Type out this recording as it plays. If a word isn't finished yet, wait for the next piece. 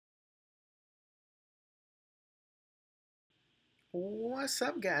What's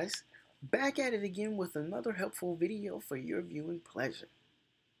up, guys? Back at it again with another helpful video for your viewing pleasure.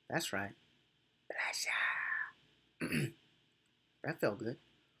 That's right, pleasure. That felt good.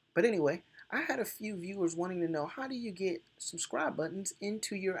 But anyway, I had a few viewers wanting to know, how do you get subscribe buttons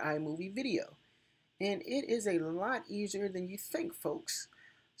into your iMovie video? And it is a lot easier than you think, folks.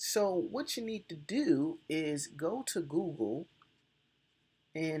 So what you need to do is go to Google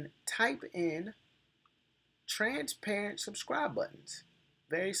and type in transparent subscribe buttons.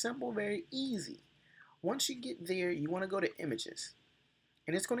 Very simple, very easy. Once you get there, you want to go to images,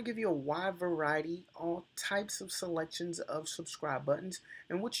 and it's going to give you a wide variety, all types of selections of subscribe buttons.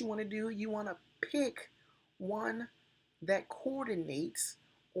 And what you want to do, you want to pick one that coordinates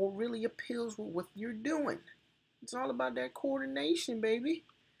or really appeals with what you're doing. It's all about that coordination, baby.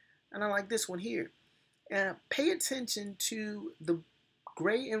 And I like this one here. Pay attention to the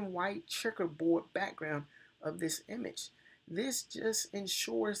gray and white checkerboard background of this image. This just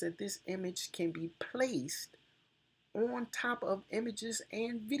ensures that this image can be placed on top of images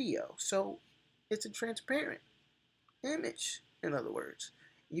and video. So it's a transparent image, in other words.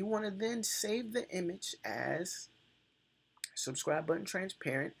 You want to then save the image as subscribe button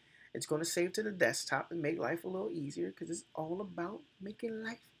transparent. It's going to save to the desktop and make life a little easier, because it's all about making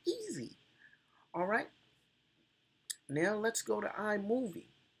life easy. All right. Now let's go to iMovie,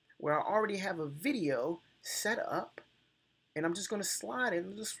 where I already have a video set up, and I'm just going to slide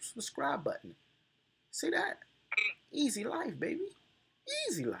in the subscribe button. See that? Easy life, baby.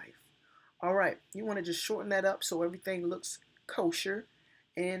 Easy life. All right, you want to just shorten that up so everything looks kosher.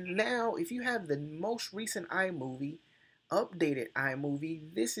 And now, if you have the most recent iMovie, updated iMovie,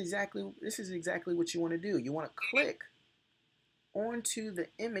 this is exactly what you want to do. You want to click onto the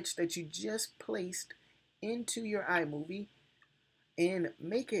image that you just placed into your iMovie and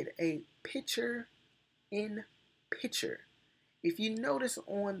make it a picture in picture. If you notice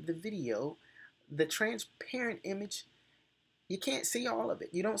on the video, the transparent image, you can't see all of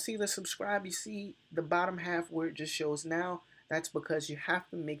it. You don't see the subscribe. You see the bottom half where it just shows now. That's because you have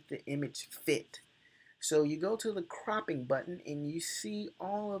to make the image fit. So you go to the cropping button and you see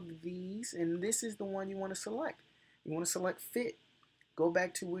all of these, and this is the one you want to select. You want to select fit. Go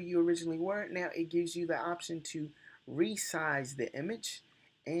back to where you originally were. Now it gives you the option to resize the image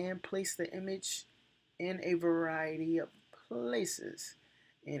and place the image in a variety of places.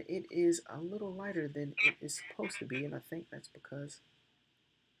 And it is a little lighter than it is supposed to be, and I think that's because,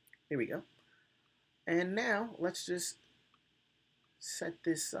 here we go. And now let's just set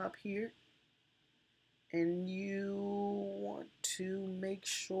this up here, and you want to make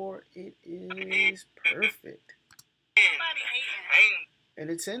sure it is perfect. And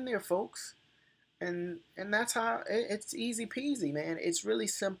it's in there, folks. And that's how it's easy peasy, man. It's really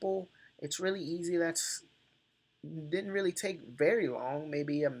simple. It's really easy. Didn't really take very long,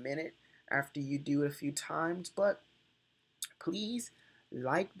 maybe a minute after you do it a few times. But please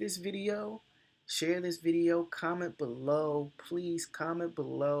like this video, share this video, comment below. Please comment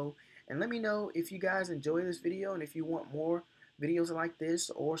below and let me know if you guys enjoy this video and if you want more videos like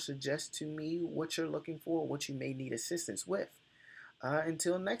this, or suggest to me what you're looking for, what you may need assistance with.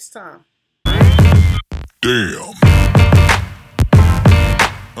 Until next time. Damn.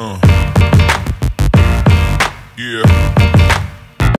 Yeah.